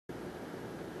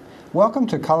Welcome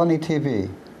to Colonie TV,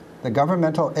 the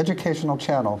governmental educational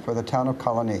channel for the town of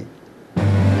Colonie.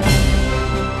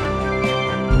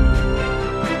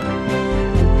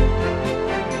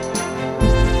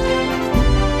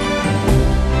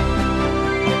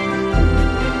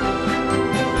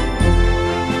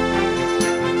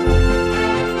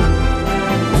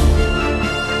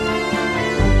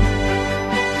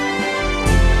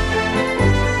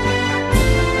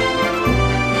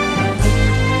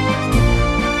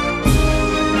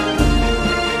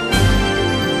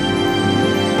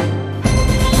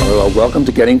 Welcome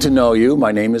to Getting to Know You.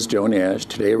 My name is Joe Nash.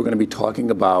 Today we're going to be talking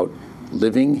about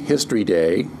Living History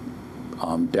Day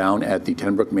down at the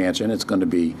Broeck Mansion. It's going to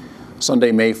be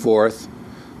Sunday, May 4th,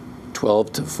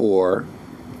 12 to 4.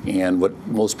 And what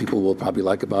most people will probably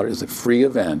like about it is a free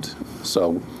event.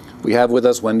 So we have with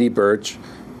us Wendy Burch,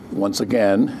 once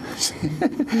again.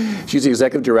 She's the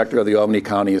Executive Director of the Albany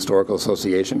County Historical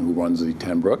Association, who runs the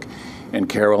Broeck, and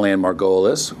Carol Ann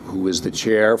Margolis, who is the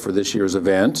chair for this year's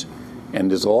event,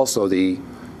 and is also the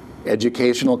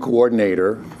educational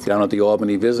coordinator down at the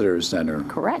Albany Visitors Center.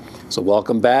 Correct. So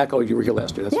welcome back. Oh, you were here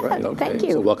last year. That's yeah, right. Okay. Thank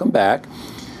you. So welcome back.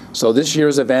 So this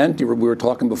year's event, we were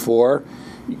talking before,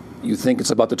 you think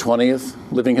it's about the 20th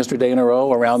Living History Day in a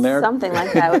row, around there? Something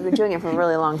like that. We've been doing it for a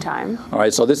really long time. All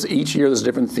right, so each year there's a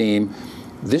different theme.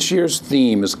 This year's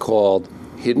theme is called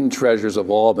Hidden Treasures of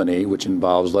Albany, which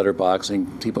involves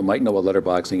letterboxing. People might know what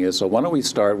letterboxing is. So why don't we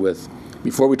start with,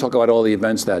 before we talk about all the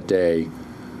events that day,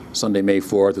 Sunday, May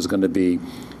 4th, is going to be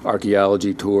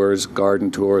archaeology tours, garden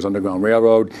tours, Underground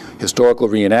Railroad, historical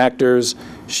reenactors,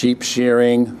 sheep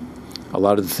shearing, a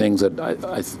lot of the things that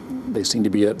they seem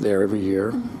to be up there every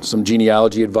year. Some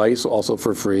genealogy advice, also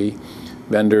for free,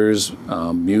 vendors,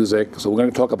 music. So we're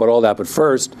going to talk about all that. But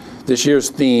first, this year's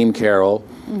theme, Carol,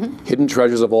 Hidden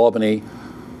Treasures of Albany,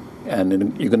 and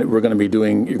then you're going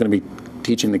to be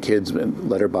teaching the kids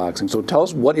letterboxing. So tell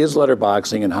us, what is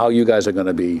letterboxing and how you guys are going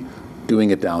to be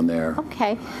doing it down there?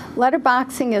 Okay.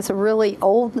 Letterboxing is a really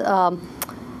old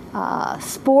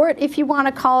sport, if you want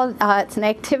to call it. It's an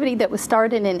activity that was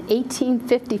started in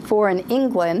 1854 in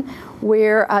England,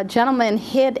 where a gentleman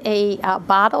hid a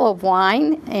bottle of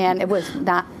wine, and it was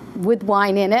not with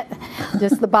wine in it,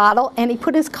 just the bottle, and he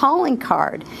put his calling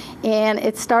card. And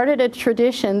it started a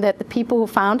tradition that the people who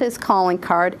found his calling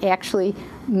card actually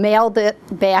mailed it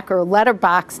back or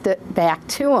letterboxed it back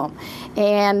to him.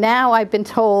 And now I've been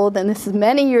told, and this is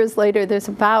many years later, there's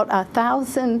about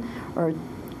 1,000 or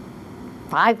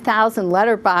 5,000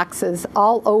 letterboxes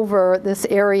all over this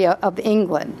area of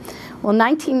England. Well, in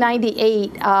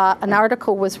 1998, an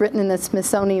article was written in the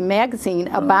Smithsonian Magazine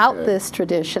about this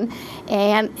tradition,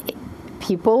 and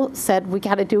people said, we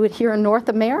got to do it here in North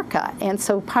America. And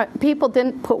so people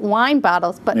didn't put wine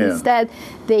bottles, but instead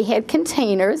they had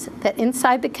containers, that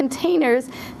inside the containers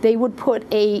they would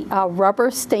put a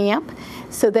rubber stamp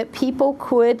so that people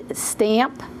could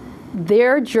stamp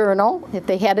their journal. If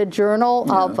they had a journal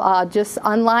of just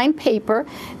unlined paper,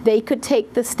 they could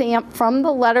take the stamp from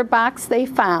the letterbox they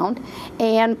found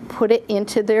and put it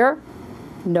into their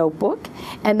notebook.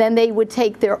 And then they would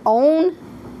take their own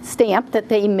stamp that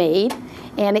they made,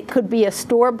 and it could be a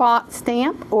store-bought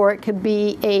stamp or it could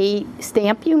be a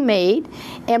stamp you made,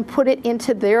 and put it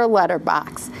into their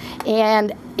letterbox.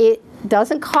 And it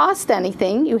doesn't cost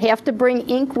anything. You have to bring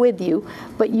ink with you,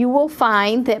 but you will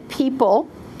find that people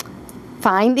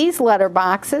find these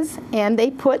letterboxes and they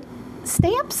put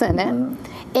stamps in it,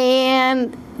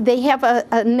 and they have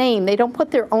a name. They don't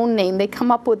put their own name. They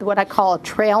come up with what I call a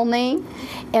trail name,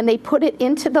 and they put it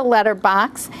into the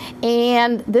letterbox.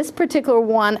 And this particular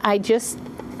one I just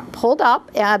pulled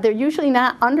up. They're usually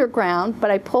not underground,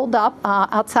 but I pulled up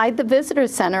outside the Visitor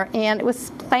Center, and it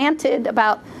was planted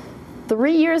about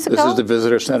 3 years ago. This is the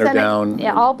Visitor Center down?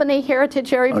 Yeah, Albany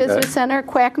Heritage Area Visitor Center,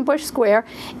 Quackenbush Square.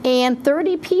 And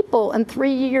 30 people in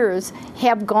 3 years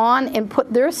have gone and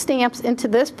put their stamps into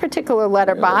this particular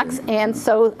letterbox. And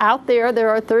so out there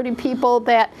are 30 people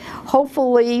that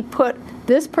hopefully put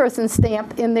this person's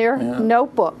stamp in their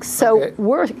notebooks. So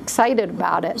we're excited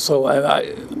about it. So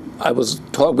I was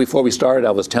talking before we started,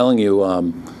 I was telling you,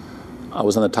 I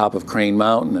was on the top of Crane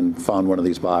Mountain and found one of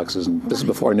these boxes, and this is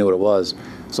before I knew what it was.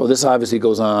 So this obviously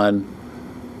goes on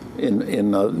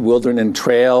in wilderness and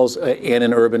trails and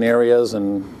in urban areas.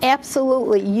 And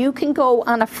absolutely. You can go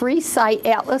on a free site,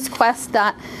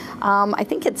 atlasquest.org, I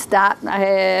think it's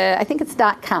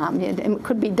 .com. It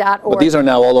could be .org. But these are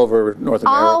now all over North America.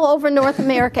 All over North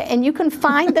America, and you can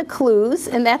find the clues,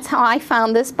 and that's how I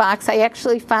found this box. I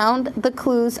actually found the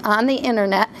clues on the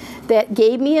internet that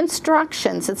gave me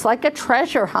instructions. It's like a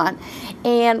treasure hunt,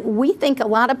 and we think a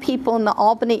lot of people in the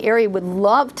Albany area would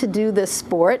love to do this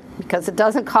sport because it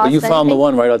doesn't cost But you anything. found the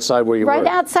one right outside where you work. Right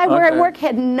outside where I work.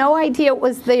 Had no idea it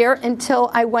was there until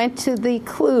I went to the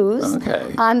clues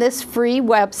on this free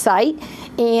website,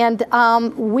 and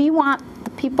we want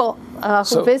the people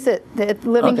who visit the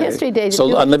Living History Day.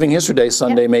 So on Living History Day,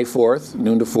 Sunday, May 4th,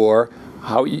 noon to 4,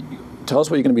 tell us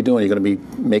what you're going to be doing. You're going to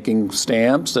be making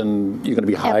stamps, and you're going to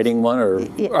be hiding one, or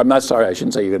I'm not sorry, I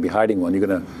shouldn't say you're going to be hiding one. You're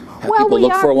going to have people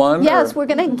look for one? Yes, we're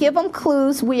going to give them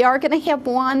clues. We are going to have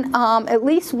one, at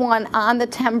least one, on the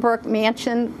Burch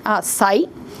Mansion site.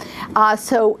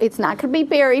 So it's not going to be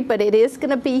buried, but it is going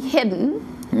to be hidden.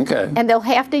 Okay. And they'll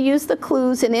have to use the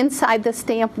clues, and inside the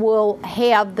stamp will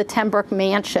have the Burch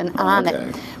Mansion on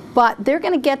it. But they're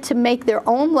going to get to make their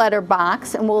own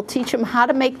letterbox, and we'll teach them how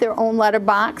to make their own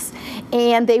letterbox,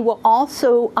 and they will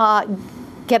also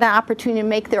get an opportunity to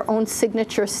make their own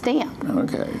signature stamp.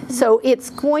 Okay. So it's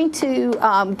going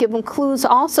to give them clues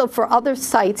also for other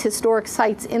sites, historic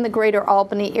sites in the greater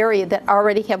Albany area that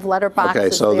already have letterboxes. Okay,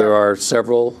 so there are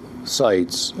several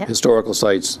sites, historical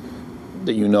sites,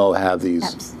 that you know have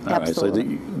these. All right, so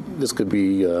this could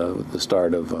be the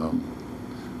start of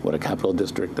what a Capital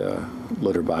District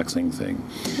letterboxing thing.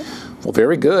 Well,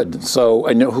 very good. So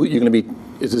I know who you're going to be.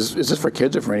 Is this for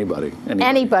kids or for anybody?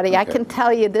 Anybody. Okay. I can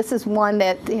tell you this is one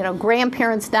that,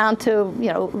 grandparents down to,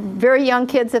 very young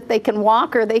kids, if they can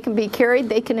walk or they can be carried,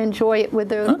 they can enjoy it with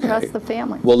the rest of the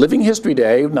family. Well, Living History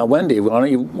Day. Now, Wendy, why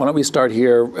don't we start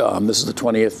here? This is the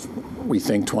 20th, we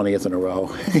think 20th in a row.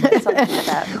 Something like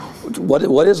that.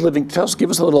 What is Living?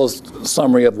 Give us a little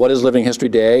summary of what is Living History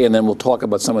Day, and then we'll talk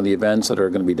about some of the events that are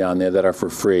going to be down there that are for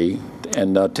free.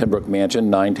 And Burch Mansion,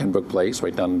 9 Burch Place,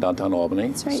 right down in downtown Albany.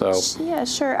 That's right. So, yeah,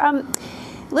 sure.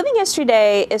 Living History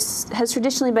Day has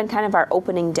traditionally been kind of our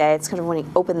opening day. It's kind of when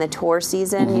we open the tour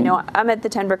season. I'm at the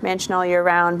Burch Mansion all year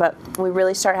round, but we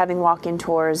really start having walk-in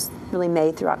tours really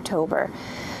May through October.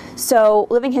 So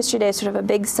Living History Day is sort of a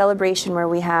big celebration where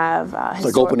we have it's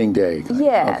like opening day.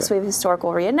 Yeah, so we have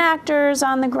historical reenactors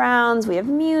on the grounds, we have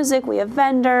music, we have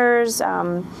vendors,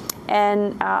 and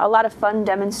a lot of fun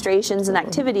demonstrations and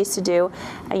activities to do.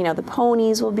 The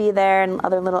ponies will be there and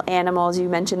other little animals. You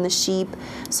mentioned the sheep.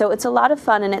 So it's a lot of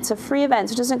fun, and it's a free event,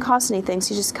 so it doesn't cost anything.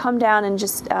 So you just come down and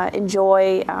just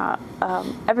enjoy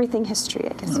everything history,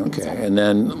 I guess you could say. And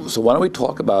then, so why don't we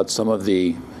talk about some of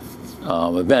the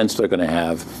events they're going to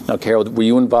have. Now, Carol, were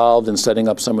you involved in setting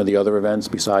up some of the other events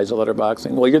besides the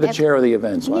letterboxing? Well, you're the chair of the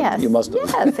events. Yes. You must have.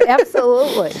 Yes,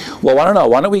 absolutely. Well, I don't know.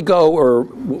 Why don't we go, or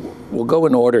we'll go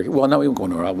in order. Well, no, we won't go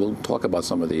in order. We'll talk about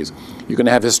some of these. You're going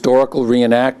to have historical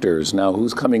reenactors. Now,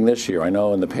 who's coming this year? I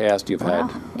know in the past you've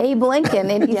had Abe Lincoln,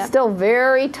 and he's still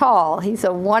very tall. He's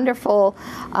a wonderful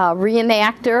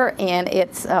reenactor, and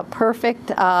it's perfect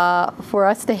for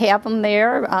us to have him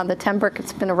there. The Burch,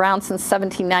 it's been around since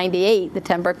 1798.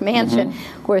 The Burch Mansion.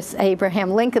 Of course,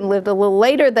 Abraham Lincoln lived a little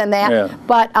later than that,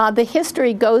 but the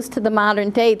history goes to the modern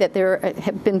day that there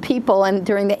have been people, and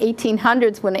during the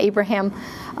 1800s when Abraham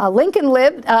Lincoln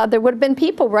lived, there would have been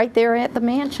people right there at the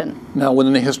mansion. Now,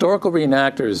 when the historical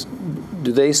reenactors,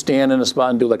 do they stand in a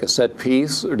spot and do like a set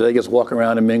piece, or do they just walk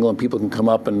around and mingle and people can come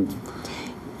up and...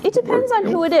 It depends on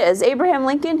who it is. Abraham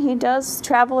Lincoln, he does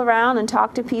travel around and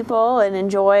talk to people and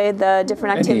enjoy the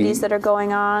different activities that are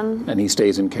going on. And he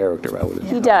stays in character, I would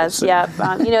assume. He does, yeah.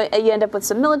 You end up with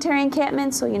some military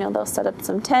encampments, so they'll set up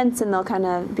some tents and they'll kind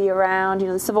of be around.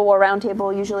 The Civil War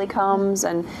Roundtable usually comes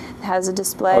and has a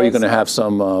display. Are you going to have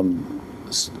some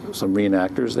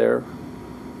reenactors there?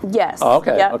 Yes. Oh,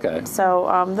 okay. Yep. Okay. So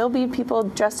there'll be people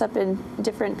dressed up in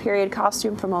different period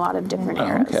costume from a lot of different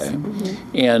eras. Okay.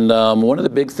 And one of the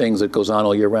big things that goes on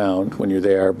all year round when you're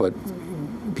there, but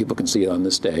people can see it on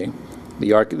this day,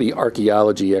 the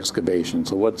archaeology excavation.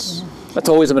 So that's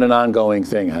always been an ongoing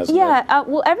thing, hasn't it? Yeah.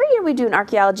 Well, every year we do an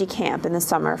archaeology camp in the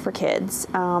summer for kids,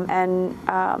 and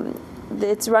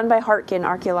it's run by Hartgen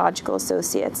Archaeological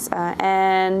Associates,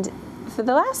 and for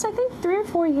the last, I think, 3 or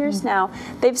 4 years now,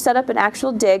 they've set up an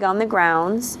actual dig on the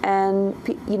grounds, and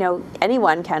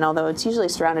anyone can, although it's usually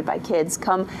surrounded by kids,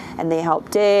 come and they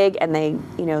help dig and they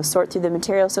sort through the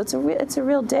material. So it's a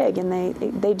real dig, and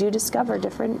they do discover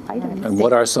different items. And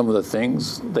what are some of the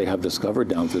things they have discovered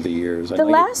down through the years? The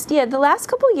last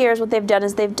couple of years, what they've done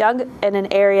is they've dug in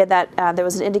an area that there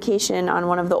was an indication on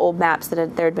one of the old maps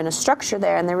that there had been a structure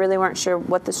there, and they really weren't sure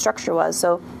what the structure was.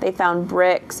 So they found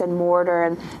bricks and mortar,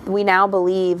 and we now now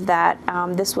believe that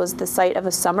this was the site of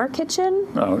a summer kitchen.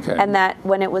 Oh, okay. And that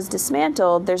when it was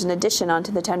dismantled, there's an addition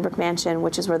onto the Tenbrook Mansion,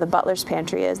 which is where the butler's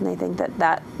pantry is, and they think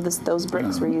that those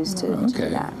bricks were used to do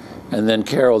that. And then,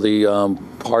 Carol, the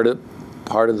part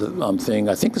of the thing,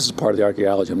 I think this is part of the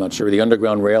archaeology, I'm not sure, the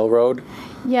Underground Railroad?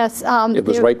 Yes. It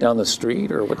was right down the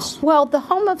street, or what's? Well, the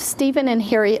home of Stephen and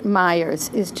Harriet Myers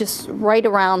is just right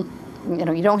around,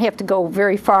 you don't have to go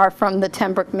very far from the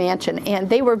Tenbrook Mansion. And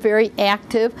they were very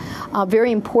active,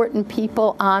 very important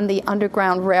people on the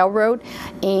Underground Railroad.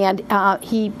 And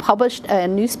he published a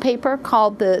newspaper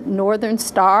called the Northern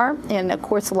Star. And of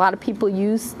course, a lot of people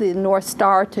use the North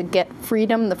Star to get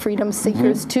freedom, the freedom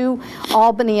seekers, to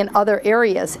Albany and other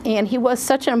areas. And he was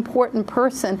such an important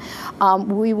person.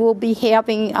 We will be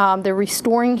having, they're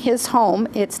restoring his home.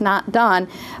 It's not done.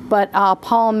 But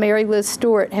Paul and Mary Liz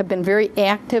Stewart have been very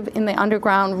active in the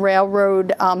Underground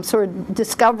Railroad sort of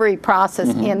discovery process,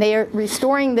 and they are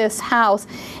restoring this house,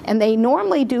 and they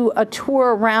normally do a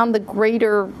tour around the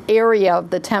greater area of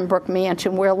the Tenbrook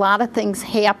Mansion where a lot of things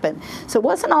happen. So it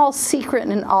wasn't all secret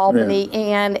in Albany,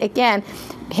 and again,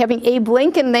 having Abe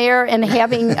Lincoln there and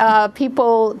having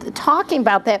people talking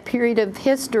about that period of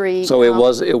history. So it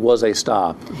was a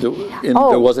stop. There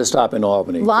was a stop in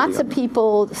Albany. Lots of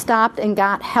people stopped and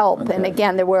got help. And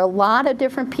again, there were a lot of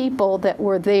different people that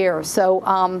were there. So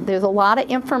there's a lot of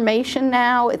information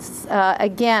now. It's,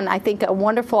 again, I think a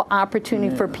wonderful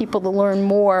opportunity for people to learn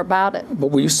more about it. But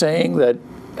were you saying that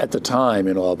at the time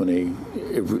in Albany,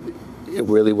 it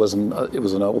really wasn't, it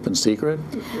was an open secret?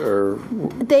 Or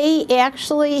they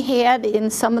actually had in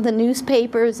some of the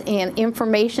newspapers and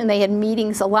information, they had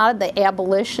meetings, a lot of the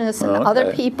abolitionists and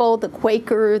other people, the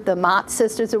Quaker, the Mott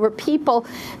sisters, there were people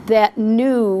that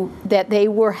knew that they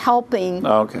were helping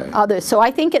others. So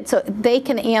I think they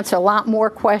can answer a lot more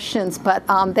questions, but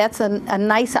that's a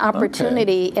nice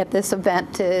opportunity at this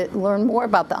event to learn more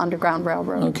about the Underground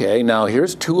Railroad. Okay, now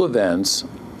here's two events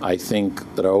I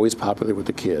think that are always popular with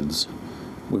the kids.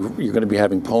 You're going to be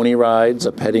having pony rides,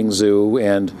 a petting zoo,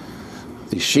 and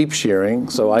the sheep shearing.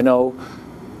 So I know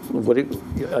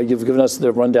you've given us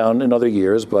the rundown in other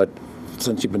years, but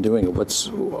since you've been doing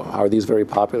it, are these very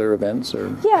popular events?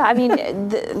 Or? Yeah, I mean,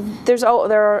 there is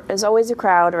always a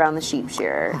crowd around the sheep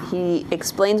shearer. He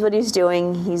explains what he's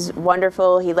doing. He's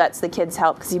wonderful. He lets the kids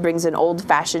help because he brings an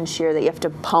old-fashioned shear that you have to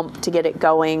pump to get it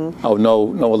going. Oh,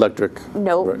 no electric.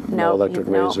 No electric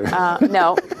razor.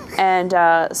 No. And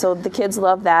so the kids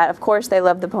love that. Of course, they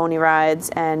love the pony rides,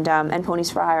 and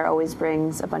Ponies for Hire always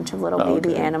brings a bunch of little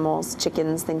baby animals,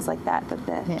 chickens, things like that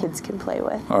the kids can play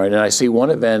with. All right, and I see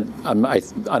one event.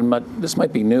 This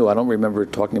might be new. I don't remember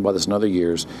talking about this in other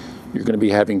years. You're going to be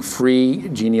having free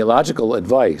genealogical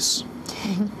advice.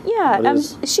 Yeah,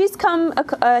 she's come,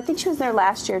 I think she was there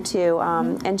last year too,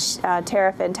 and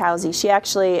Tara Fantauzi, she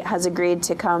actually has agreed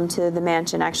to come to the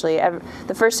mansion actually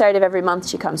the first Saturday of every month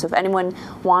she comes. So if anyone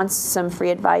wants some free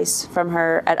advice from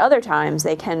her at other times,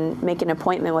 they can make an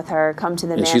appointment with her, come to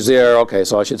the mansion. She's there, okay,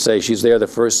 so I should say she's there the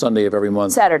first Sunday of every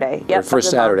month. Saturday, yep. First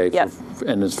Saturday, yep.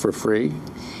 And it's for free?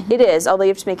 It is, although you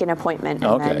have to make an appointment,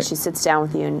 and then she sits down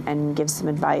with you and gives some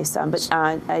advice. But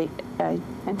I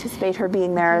anticipate her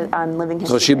being there on Living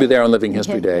History Day. So she'll be there on Living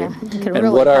History Day.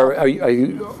 And what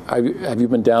have you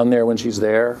been down there when she's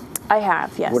there? I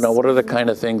have, yes. Now, what are the kind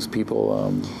of things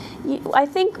people? I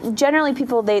think generally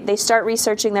people, they start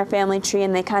researching their family tree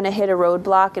and they kind of hit a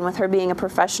roadblock. And with her being a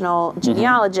professional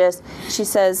genealogist, she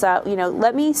says,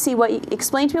 let me see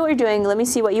explain to me what you're doing. Let me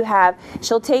see what you have.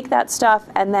 She'll take that stuff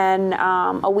and then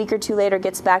a week or two later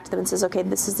gets back to them and says, okay,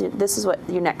 this is what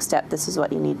your next step. This is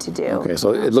what you need to do. Okay,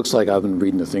 so it looks like I've been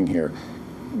reading the thing here.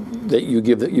 That you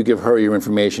give her your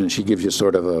information and she gives you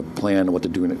sort of a plan of what to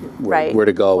do, where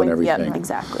to go and everything. Yeah,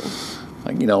 exactly.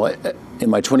 In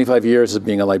my 25 years of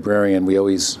being a librarian, I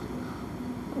always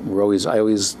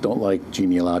don't like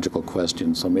genealogical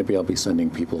questions, so maybe I'll be sending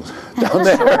people down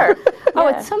there. Sure. Oh,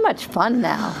 it's so much fun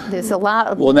now. There's a lot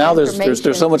of well, now there's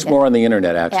so much more on the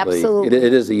internet. Actually, absolutely,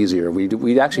 it is easier.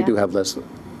 We actually do have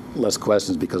less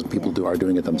questions because people are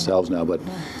doing it themselves now, but.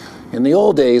 In the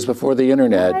old days, before the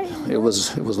internet, it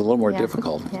was a little more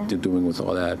difficult doing with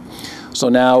all that. So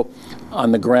now,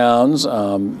 on the grounds, you're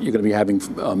going to be having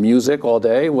music all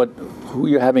day. Who are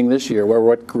you having this year?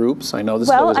 What groups? I know this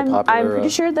is always a popular. I'm pretty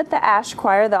sure that the ASH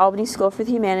choir, the Albany School for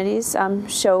the Humanities,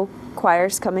 show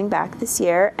choir's coming back this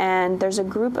year, and there's a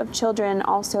group of children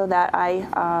also that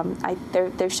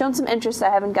they've shown some interest. I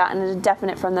haven't gotten a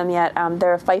definite from them yet.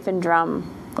 They're a fife and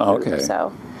drum group,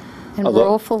 so. And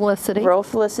Rural Felicity. Rural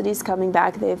Felicity's coming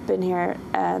back. They've been here,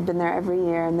 been there every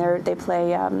year, and they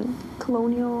play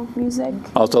colonial music.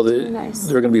 Also, they're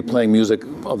going to be playing music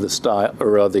of the style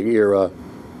or of the era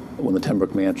when the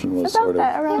Tenbrook Mansion was About sort of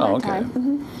that, around that okay. time.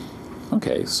 Mm-hmm.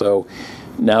 Okay, so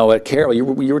now at Carroll, you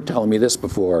were telling me this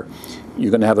before.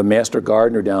 You're going to have a master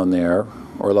gardener down there,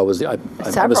 or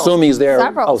I'm assuming he's there.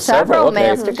 Several Okay.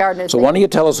 master gardeners. So why don't you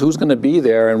tell us who's going to be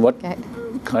there and what Okay.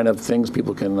 kind of things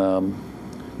people can.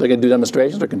 They can do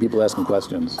demonstrations, or can people ask them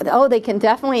questions? Oh, they can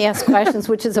definitely ask questions,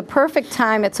 which is a perfect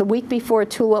time. It's a week before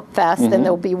Tulip Fest, and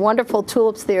there'll be wonderful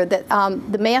tulips there. That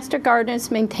the master gardeners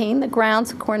maintain the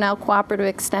grounds of Cornell Cooperative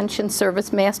Extension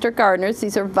Service master gardeners.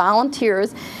 These are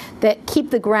volunteers that keep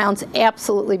the grounds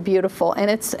absolutely beautiful. And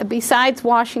it's, besides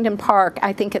Washington Park,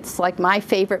 I think it's like my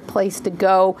favorite place to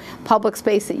go, public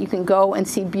space that you can go and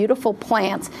see beautiful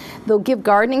plants. They'll give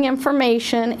gardening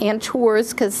information and tours,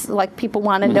 because like people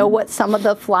want to know what some of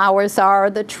the flowers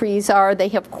are, the trees are, they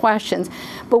have questions.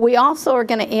 But we also are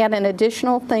going to add an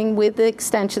additional thing with the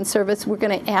Extension Service. We're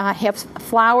going to have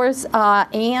flowers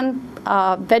and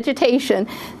vegetation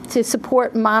to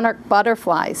support monarch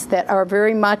butterflies that are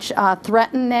very much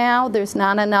threatened now. There's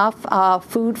not enough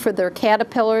food for their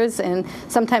caterpillars, and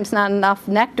sometimes not enough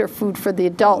nectar food for the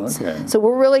adults. Oh, okay. So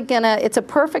we're really gonna, it's a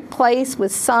perfect place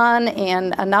with sun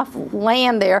and enough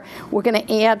land there. We're gonna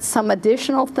add some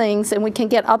additional things, and we can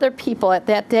get other people at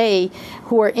that day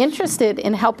who are interested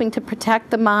in helping to protect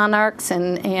the monarchs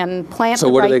and plant So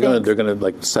the what are right they going to? things. They're going to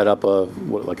like set up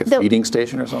like a feeding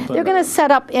station or something? They're going to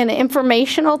set up an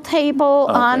informational table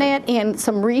on Okay. it and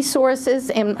some resources,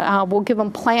 and we'll give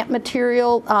them plant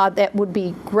material that would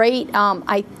be great.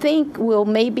 I think we'll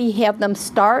maybe have them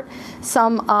start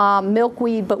some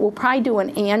milkweed, but we'll probably do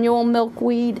an annual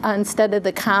milkweed instead of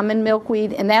the common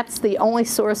milkweed, and that's the only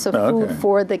source of food Okay.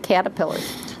 for the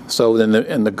caterpillars. So then,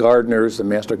 the gardeners, the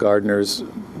master gardeners,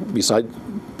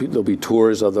 there'll be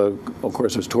tours of the. Of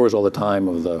course, there's tours all the time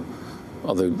of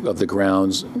the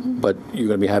grounds, but you're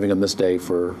going to be having them this day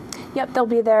for. Yep, they'll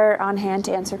be there on hand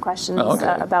to answer questions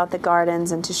Okay. about the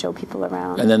gardens and to show people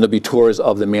around. And then there'll be tours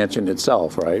of the mansion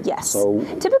itself, right? Yes. So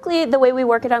Typically, the way we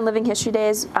work it on Living History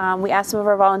Days, we ask some of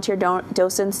our volunteer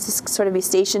docents to sort of be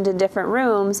stationed in different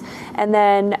rooms, and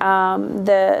then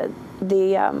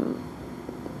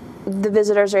the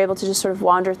visitors are able to just sort of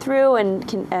wander through,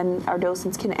 and our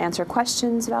docents can answer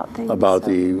questions about things. about so.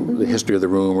 the history of the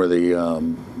room, or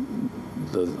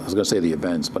I was going to say the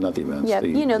events, but not the events. Yeah,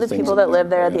 the things people in that the- live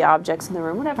there, yeah. the objects in the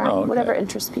room, whatever, Oh, okay. whatever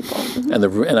interests people.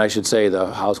 And I should say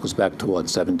the house goes back to what,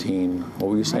 17? What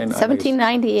were you saying?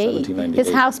 1798. 1798.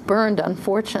 His house burned,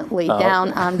 unfortunately, Oh,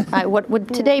 down on what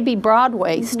would today be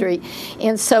Broadway Street.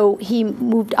 And so he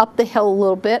moved up the hill a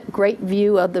little bit, great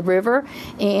view of the river.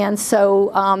 And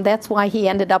so that's why he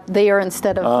ended up there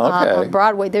instead of okay. on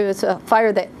Broadway. There was a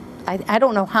fire that, I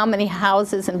don't know how many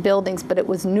houses and buildings, but it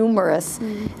was numerous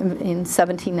in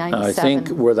 1797. I think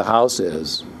where the house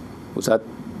is,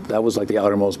 that was like the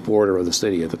outermost border of the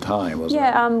city at the time, wasn't it?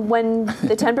 Yeah, when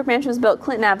the Tenbrook Mansion was built,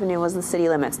 Clinton Avenue was the city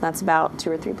limits, and that's about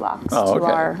 2 or 3 blocks Oh, to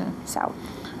okay. our south.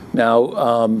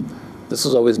 Now, this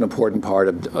is always an important part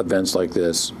of events like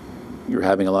this. You're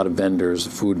having a lot of vendors,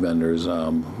 food vendors.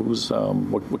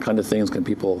 What kind of things can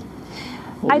people?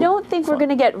 I don't think we're going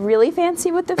to get really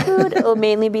fancy with the food. It'll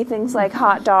mainly be things like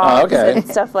hot dogs okay. and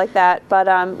stuff like that. But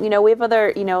we have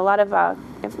other, a lot of a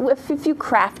few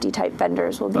crafty type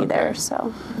vendors will be there.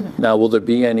 So Now, will there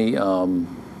be any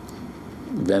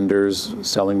vendors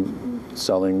selling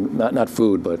not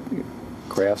food, but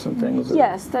crafts and things?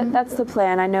 yes, that's the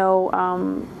plan. I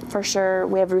know for sure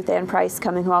we have Ruth Ann Price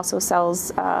coming, who also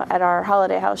sells at our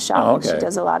Holiday House shop. Oh, And okay. she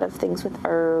does a lot of things with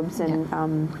herbs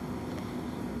and.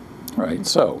 Right.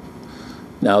 So,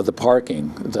 now the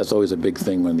parking, that's always a big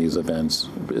thing when these events.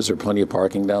 Is there plenty of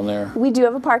parking down there? We do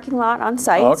have a parking lot on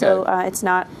site, Oh, okay. so it's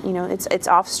not, it's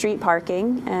off-street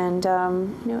parking, and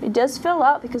it does fill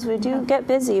up because we do get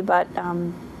busy. But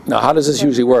Now, how does this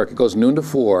usually work? It goes noon to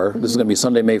 4. This is going to be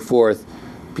Sunday, May 4th.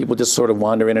 People just sort of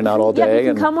wander in and out all yeah, day.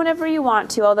 you can come whenever you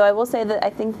want to. Although I will say that I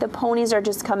think the ponies are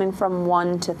just coming from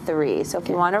 1 to 3. So if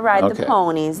you want to ride Okay. the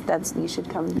ponies, you should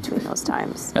come between those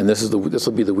times. And this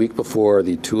will be the week before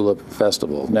the Tulip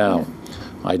Festival. Now,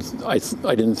 I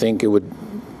didn't think it would.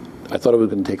 I thought it was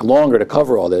going to take longer to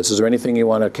cover all this. Is there anything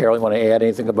Carol, you want to add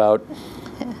anything about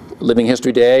Living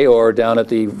History Day or down at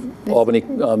the Albany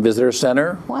Visitor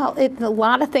Center? Well, a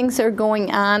lot of things are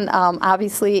going on,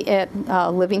 obviously, at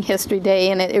Living History Day,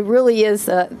 and it really is,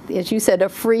 as you said, a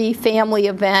free family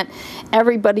event.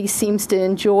 Everybody seems to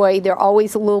enjoy. They're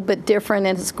always a little bit different,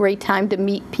 and it's a great time to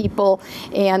meet people,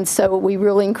 and so we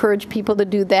really encourage people to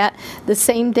do that. The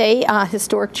same day,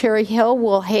 Historic Cherry Hill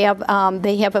will have,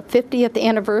 they have a 50th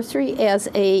anniversary as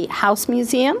a house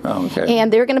museum, Oh, okay.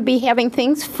 and they're going to be having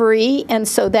things free, and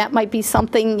so that might be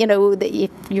something, that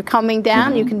if you're coming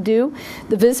down, you can do.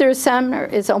 The Visitor Center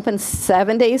is open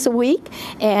 7 days a week,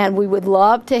 and we would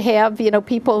love to have,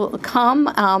 people come.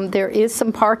 There is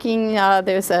some parking.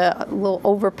 There's a little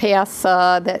overpass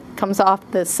that comes off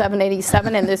the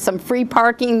 787, and there's some free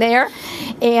parking there.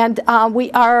 And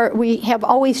we have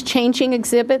always changing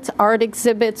exhibits, art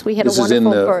exhibits. We had This a is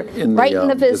wonderful right in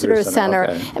the Visitor Center.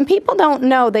 Okay. And people don't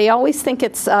know. They always think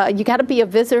it's you got to be a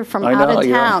visitor from out of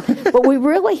town. But we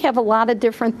really have a lot of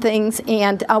different things,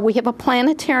 and we have a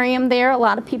planetarium there. A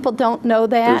lot of people don't know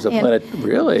that. There's a planet,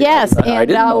 really? Yes, I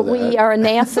didn't know that. We are a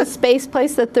NASA space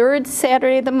place. The third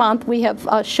Saturday of the month, we have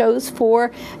shows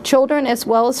for children as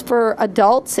well as for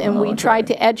adults, and we try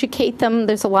to educate them.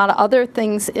 There's a lot of other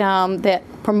things that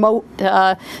promote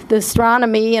the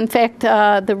astronomy. In fact,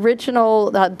 the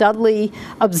original Dudley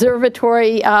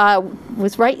Observatory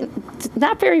was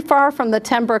not very far from the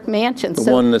Ten Broeck Mansion.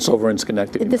 The one that's over in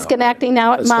Schenectady. The Schenectady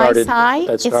now at Mize High.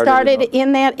 It started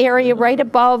in that area right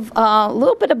above, a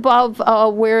little bit above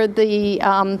where the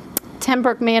Ten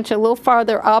Broeck Mansion, a little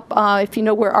farther up, if you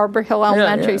know where Arbor Hill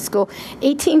Elementary School.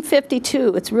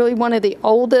 1852. It's really one of the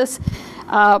oldest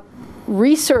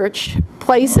research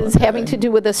places having to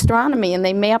do with astronomy, and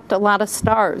they mapped a lot of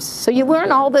stars. So you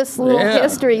learn all this little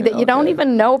history that you don't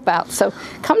even know about. So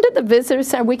come to the Visitor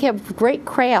Center. We have great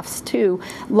crafts too.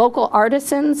 Local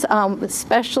artisans,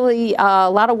 especially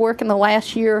a lot of work in the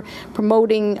last year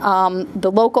promoting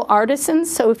the local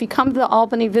artisans. So if you come to the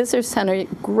Albany Visitor Center,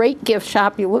 great gift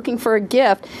shop. You're looking for a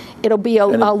gift. It'll be a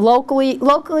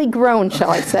locally grown, shall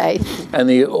I say. And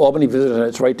the Albany Visitor Center,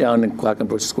 it's right down in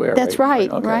Quackenbush Square. That's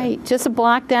right. Just a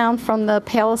block down from the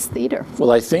Palace Theater.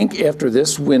 Well, I think after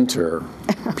this winter,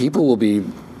 people will be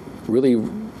really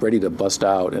ready to bust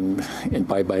out, and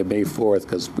by May 4th,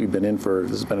 because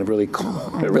this has been a really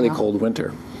cold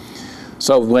winter.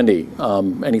 So, Wendy,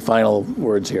 any final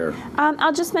words here?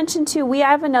 I'll just mention, too, we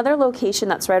have another location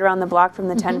that's right around the block from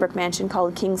the Ten Broeck Mansion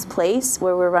called King's Place,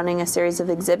 where we're running a series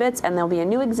of exhibits, and there'll be a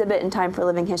new exhibit in time for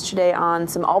Living History Day on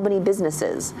some Albany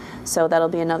businesses. So that'll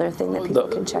be another thing that people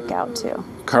can check out, too.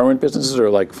 Current businesses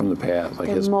or like from the past?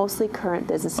 They're mostly current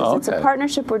businesses. Oh, okay. It's a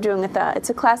partnership we're doing with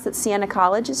it's a class that Siena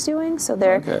College is doing, so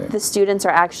the students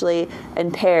are actually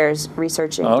in pairs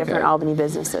researching different Albany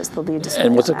businesses. They'll be displaying.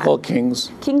 And what's it called,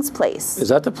 King's? King's Place. Is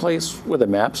that the place where the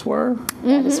maps were?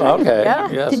 Mm-hmm. Okay.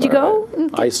 Yeah. Yes, Did you go?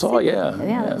 I saw, Yeah,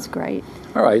 that's great.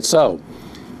 All right, so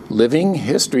Living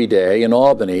History Day in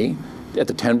Albany at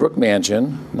the Ten Broeck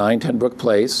Mansion, 9 Ten Broeck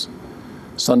Place,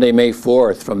 Sunday, May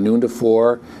 4th from noon to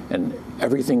 4, and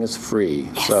everything is free.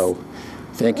 Yes. So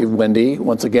thank you, Wendy,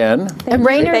 once again. And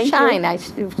rain or shine.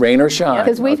 Rain or shine.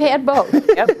 Because we've had both.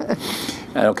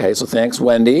 Okay, so thanks,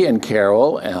 Wendy and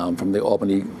Carol from the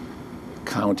Albany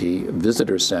County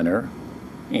Visitor Center,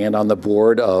 and on the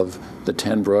board of the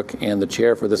Ten Broeck and the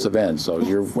chair for this event. So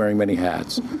you're wearing many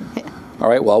hats. All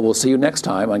right, well, we'll see you next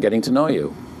time on Getting to Know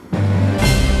You.